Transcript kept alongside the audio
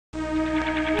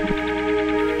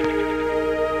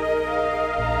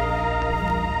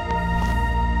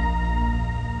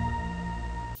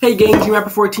Hey gang,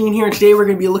 GMapper14 here, and today we're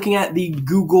going to be looking at the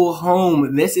Google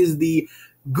Home. This is the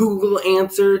Google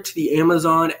answer to the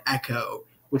Amazon Echo,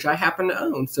 which I happen to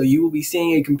own. So you will be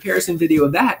seeing a comparison video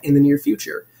of that in the near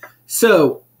future.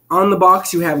 So on the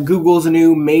box you have Google's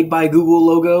new Made by Google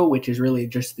logo, which is really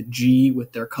just the G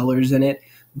with their colors in it.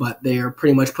 But they are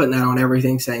pretty much putting that on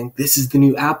everything, saying this is the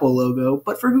new Apple logo,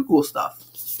 but for Google stuff.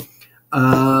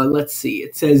 Let's see.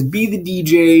 It says, be the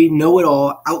DJ, know it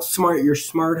all, outsmart your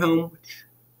smart home, which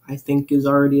I think is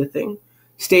already a thing.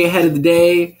 Stay ahead of the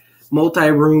day,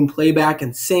 multi-room playback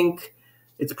and sync.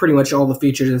 It's pretty much all the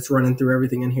features that's running through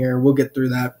everything in here. We'll get through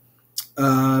that.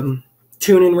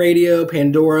 Tune-in radio,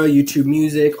 Pandora, YouTube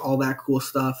Music, all that cool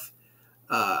stuff.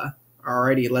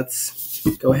 Alrighty, let's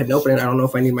go ahead and open it. I don't know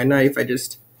if I need my knife.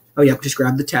 Just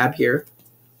grab the tab here.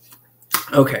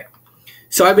 Okay.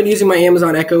 So I've been using my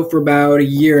Amazon Echo for about a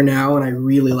year now, and I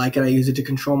really like it. I use it to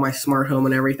control my smart home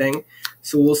and everything.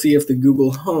 So we'll see if the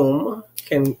Google Home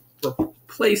can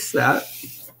replace that.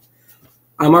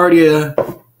 I'm already a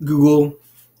Google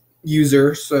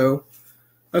user, so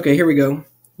okay, here we go.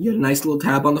 You get a nice little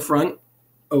tab on the front.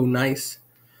 Oh, nice.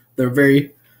 They're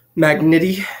very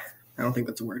magnetic. I don't think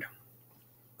that's a word.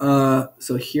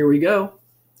 So here we go.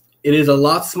 It is a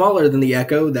lot smaller than the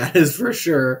Echo, that is for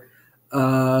sure.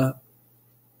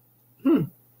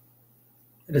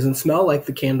 It doesn't smell like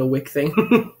the candle wick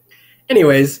thing.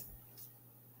 Anyways.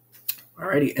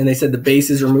 Alrighty. And they said the base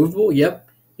is removable. Yep.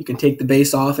 You can take the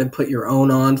base off and put your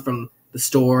own on from the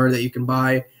store that you can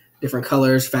buy. Different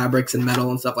colors, fabrics, and metal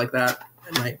and stuff like that.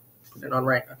 I might put it on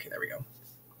right. Okay, there we go.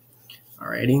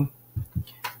 Alrighty.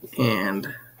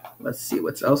 And let's see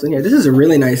what's else in here. This is a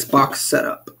really nice box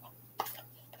setup.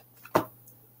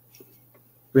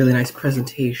 Really nice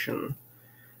presentation.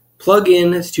 Plug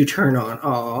in to turn on.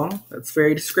 Aw, that's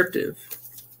very descriptive.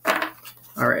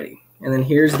 Alrighty. And then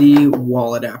here's the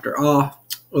wall adapter. Oh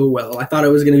well. I thought it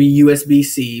was going to be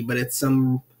USB-C, but it's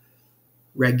some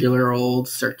regular old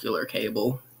circular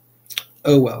cable.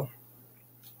 Oh well.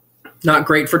 Not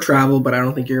great for travel, but I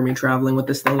don't think you're going to be traveling with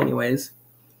this thing anyways.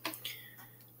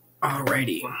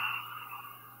 Alrighty.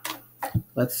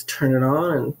 Let's turn it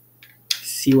on and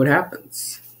see what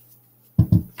happens.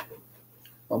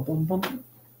 Bum, bum, bum.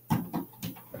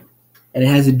 And it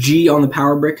has a G on the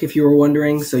power brick, if you were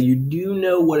wondering, so you do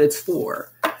know what it's for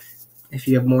if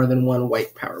you have more than one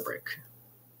white power brick.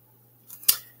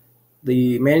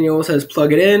 The manual says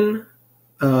plug it in,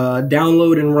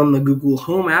 download and run the Google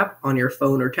Home app on your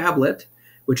phone or tablet,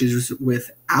 which is with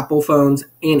Apple phones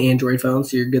and Android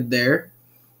phones, so you're good there.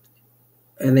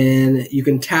 And then you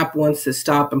can tap once to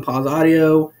stop and pause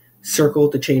audio, circle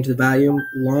to change the volume,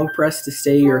 long press to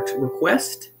say your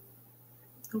request.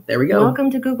 There we go.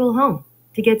 Welcome to Google Home.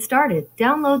 To get started,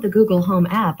 download the Google Home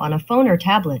app on a phone or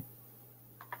tablet.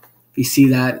 If you see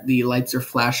that, the lights are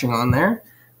flashing on there,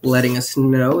 letting us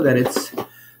know that it's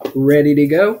ready to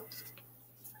go.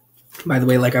 By the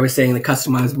way, like I was saying, the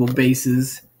customizable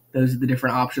bases, those are the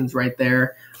different options right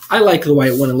there. I like the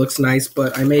white one. It looks nice,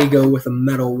 but I may go with a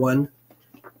metal one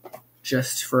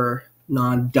just for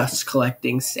non-dust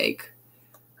collecting sake.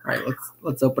 All right,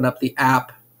 let's open up the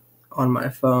app on my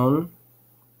phone.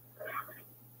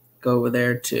 Go over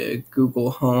there to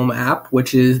Google Home app,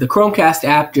 which is the Chromecast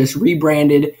app just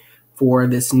rebranded for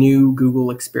this new Google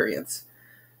experience.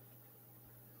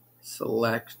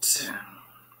 Select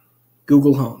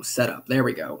Google Home setup. There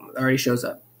we go. It already shows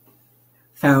up.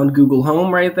 Found Google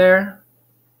Home right there.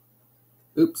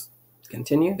 Oops.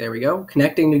 Continue. There we go.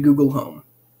 Connecting to Google Home.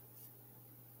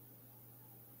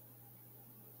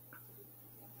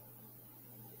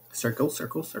 Circle,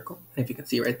 circle, circle. And if you can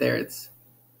see right there, it's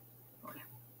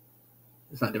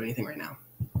not doing anything right now.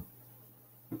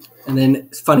 And then,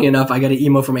 funny enough, I got an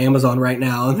email from Amazon right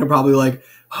now, and they're probably like,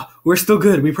 oh, we're still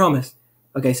good, we promise.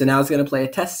 Okay, so now it's going to play a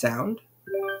test sound.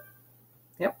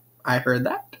 Yep, I heard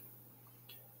that.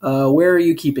 Where are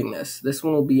you keeping this? This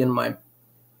one will be in my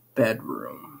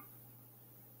bedroom.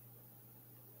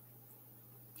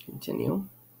 Continue.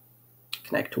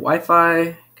 Connect to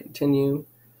Wi-Fi. Continue.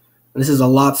 And this is a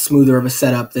lot smoother of a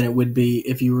setup than it would be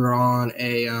if you were on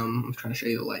a, I'm trying to show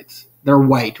you the lights. They're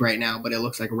white right now, but it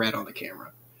looks like red on the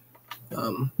camera.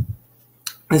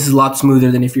 This is a lot smoother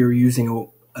than if you were using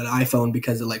an iPhone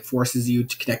because it like forces you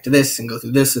to connect to this and go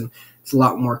through this, and it's a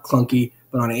lot more clunky.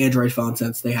 But on an Android phone,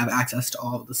 since they have access to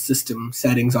all of the system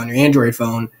settings on your Android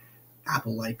phone,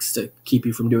 Apple likes to keep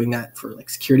you from doing that for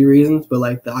like security reasons. But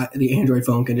like the Android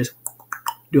phone can just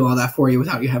do all that for you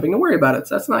without you having to worry about it.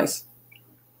 So that's nice.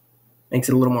 Makes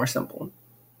it a little more simple.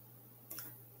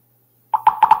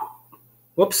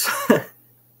 Whoops. I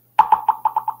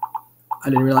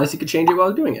didn't realize you could change it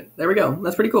while doing it. There we go.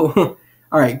 That's pretty cool.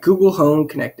 All right, Google Home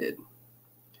connected.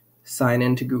 Sign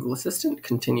in to Google Assistant.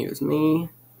 Continue as me.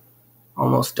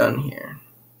 Almost done here.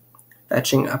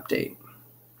 Fetching update.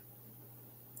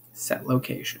 Set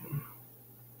location.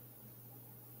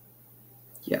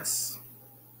 Yes.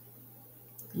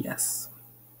 Yes.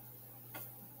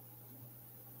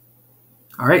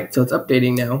 All right, so it's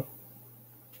updating now.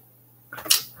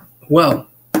 Well,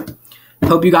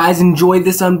 hope you guys enjoyed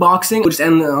this unboxing. We'll just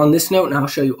end on this note, and I'll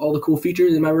show you all the cool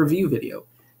features in my review video.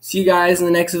 See you guys in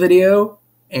the next video,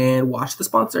 and watch the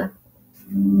sponsor.